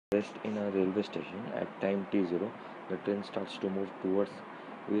Rest in a railway station at time t0. The train starts to move towards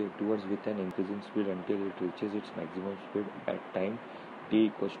with an increasing speed until it reaches its maximum speed at time t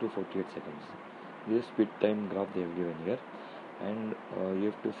equals to 48 seconds. This speed time graph they have given here, and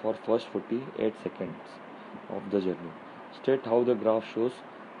you have to for first 48 seconds of the journey. State how the graph shows.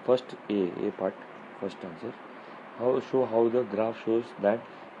 First A part, first answer. How the graph shows that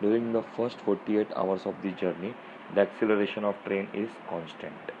during the first 48 hours of the journey, the acceleration of train is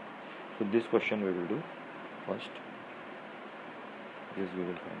constant. So this question we will do first. This we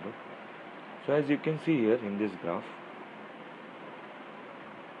will find out. So as you can see here in this graph,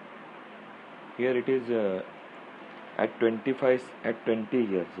 here it is at 20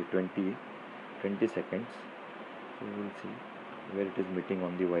 here, see 20 seconds. So we will see where it is meeting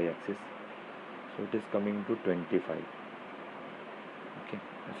on the y-axis. So it is coming to 25. Okay.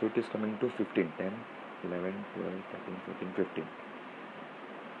 So it is coming to 15, 10, 11, 12, 13, 14, 15.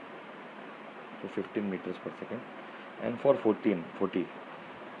 So 15 meters per second. And for 40.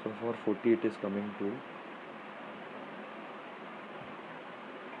 So for 40 it is coming to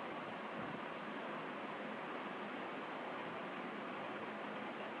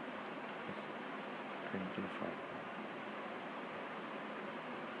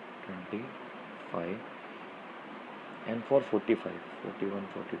 25, and for 45, 41,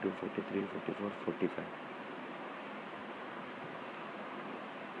 42, 43, 44, 45.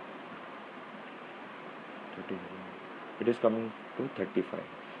 It is coming to 35.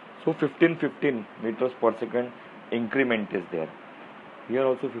 So 15 meters per second increment is there. Here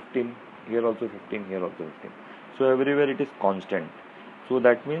also 15, here also 15, here also 15. So everywhere it is constant. So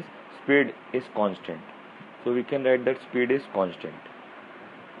that means speed is constant. So we can write that speed is constant.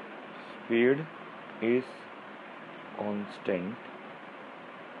 Speed is constant,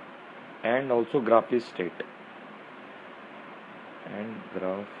 and also graph is straight. And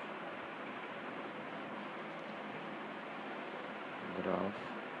graph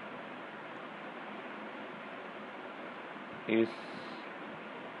is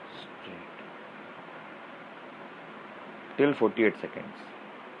straight till 48 seconds.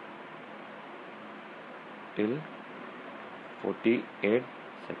 Till 48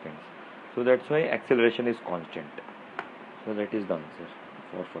 seconds. So that's why acceleration is constant. So that is the answer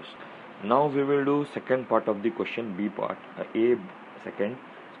for first. Now we will do second part of the question, B part. A second,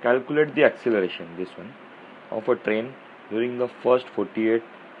 calculate the acceleration, this one, of a train during the first 48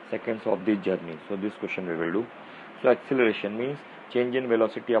 seconds of the journey. So this question we will do. So acceleration means change in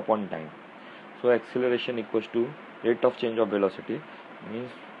velocity upon time. So acceleration equals to rate of change of velocity,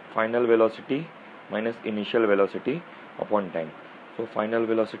 means final velocity minus initial velocity upon time. So final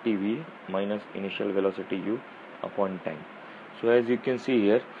velocity v minus initial velocity u upon time. So as you can see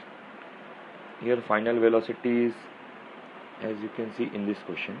here final velocity is, as you can see in this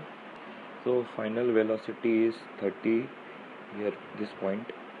question, so final velocity is 30 here, this point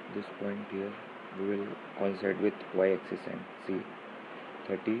here we will coincide with y-axis and see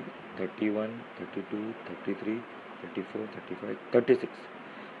 30, 31, 32, 33, 34, 35, 36.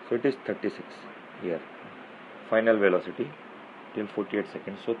 So it is 36 here, final velocity till 48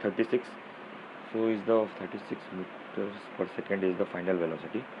 seconds. So 36, so is the 36 meters per second is the final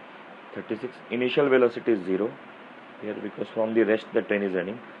velocity. 36, initial velocity is 0 here, because from the rest the train is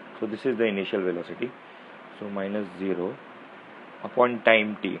running. So this is the initial velocity. So minus 0 upon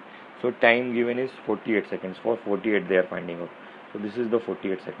time t. So time given is 48 seconds. For 48 they are finding out. So this is the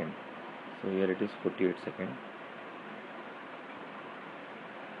 48 second. So here it is 48 second.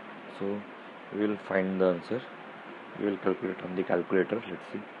 So we will find the answer. We will calculate on the calculator.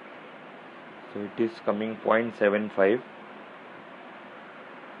 Let's see. So it is coming 0.75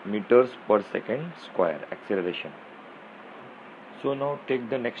 meters per second square acceleration. So now take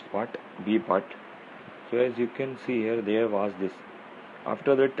the next part, B part. So as you can see here, they have asked this.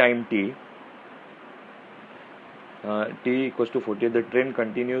 After the time t equals to 48, the train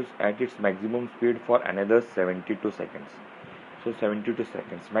continues at its maximum speed for another 72 seconds. So 72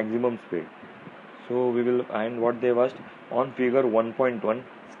 seconds maximum speed. So we will, and what they have asked on figure 1.1,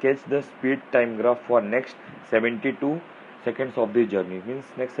 sketch the speed time graph for next 72 seconds of the journey. Means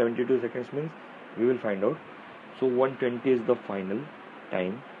next 72 seconds means we will find out. So 120 is the final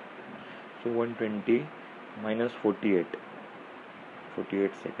time. So 120 minus 48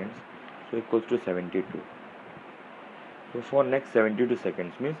 seconds, so equals to 72. So for next 72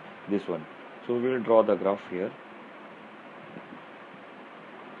 seconds means this one. So we will draw the graph here.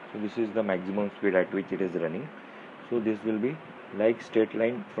 So this is the maximum speed at which it is running. So this will be like straight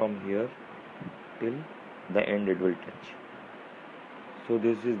line from here till the end it will touch. So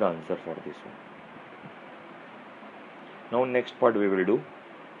this is the answer for this one. Now next part we will do.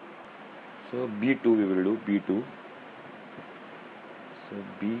 So B2 we will do B2. So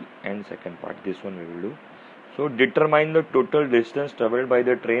B and second part, this one we will do. So determine the total distance traveled by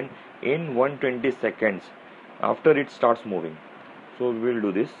the train in 120 seconds after it starts moving. So we will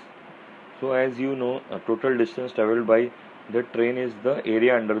do this. So as you know, total distance traveled by the train is the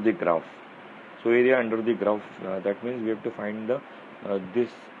area under the graph. So area under the graph, that means we have to find the this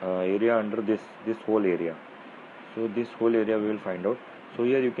area under this whole area. So this whole area we will find out. So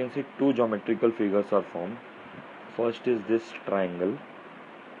here you can see two geometrical figures are formed. First is this triangle,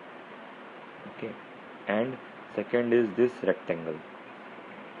 okay, and second is this rectangle.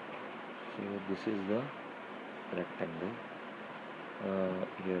 So this is the rectangle.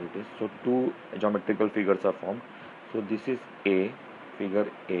 Here it is. So two geometrical figures are formed. So this is A, figure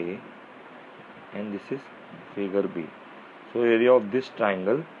A, and this is figure B. So area of this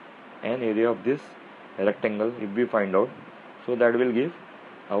triangle and area of this rectangle, if we find out, so that will give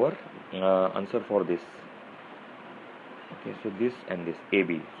our answer for this. Okay, so this and this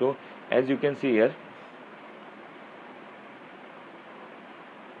AB. So as you can see here,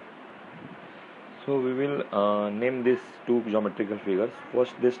 so we will name these two geometrical figures.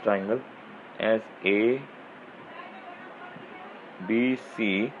 First this triangle as A, B,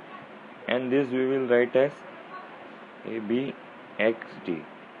 C, and this we will write as ABXD.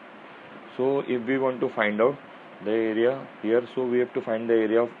 So if we want to find out the area here, so we have to find the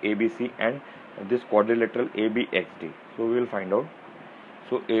area of ABC and this quadrilateral ABXD. So we will find out.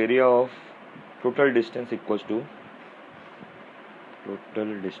 So area of total distance equals to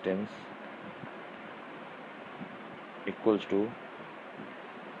total distance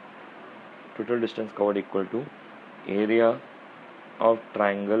covered equal to area of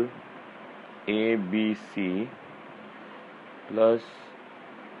triangle ABC plus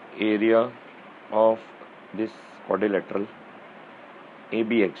area of this quadrilateral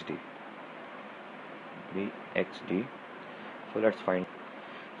ABXD. So let's find.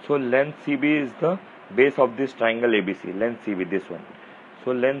 So length CB is the base of this triangle ABC. Length CB, this one.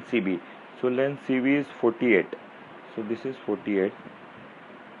 So length CB. So length CB is 48. So this is 48.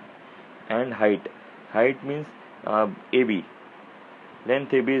 And height. Height means AB.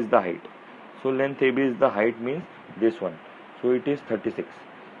 Length AB is the height. So length AB is the height means this one. So it is 36.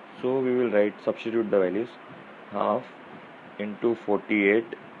 So we will write, substitute the values, half into 48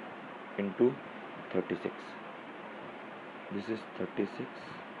 into 36. This is 36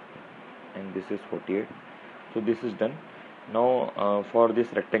 and this is 48. So this is done. Now for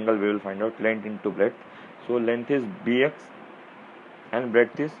this rectangle we will find out length into breadth. So length is BX and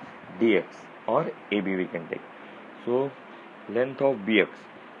breadth is DX or AB we can take. So length of BX.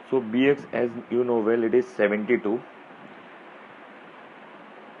 So BX, as you know well, it is 72.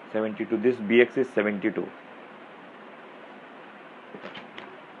 This BX is 72.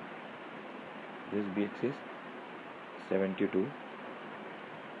 This BX is 72.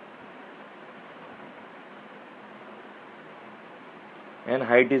 And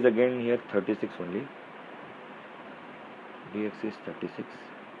height is again here 36 only. BX is 36.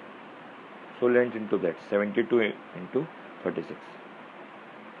 So length into that, 72 into 36.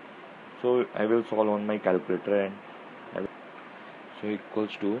 So I will solve on my calculator and so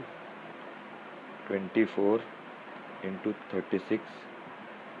equals to 24 into 36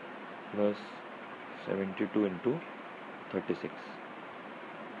 plus 72 into 36.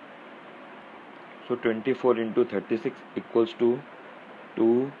 So 24 into 36 equals to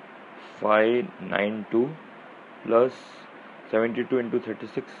 2592 plus 72 into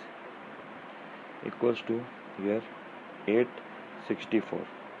 36 equals to here 864.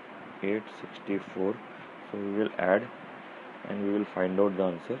 So we will add and we will find out the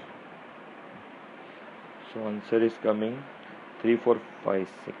answer. So answer is coming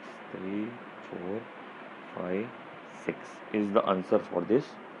 3456. 3456 is the answer for this.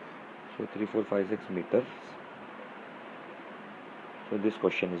 So 3456 meters. So this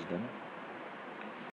question is done.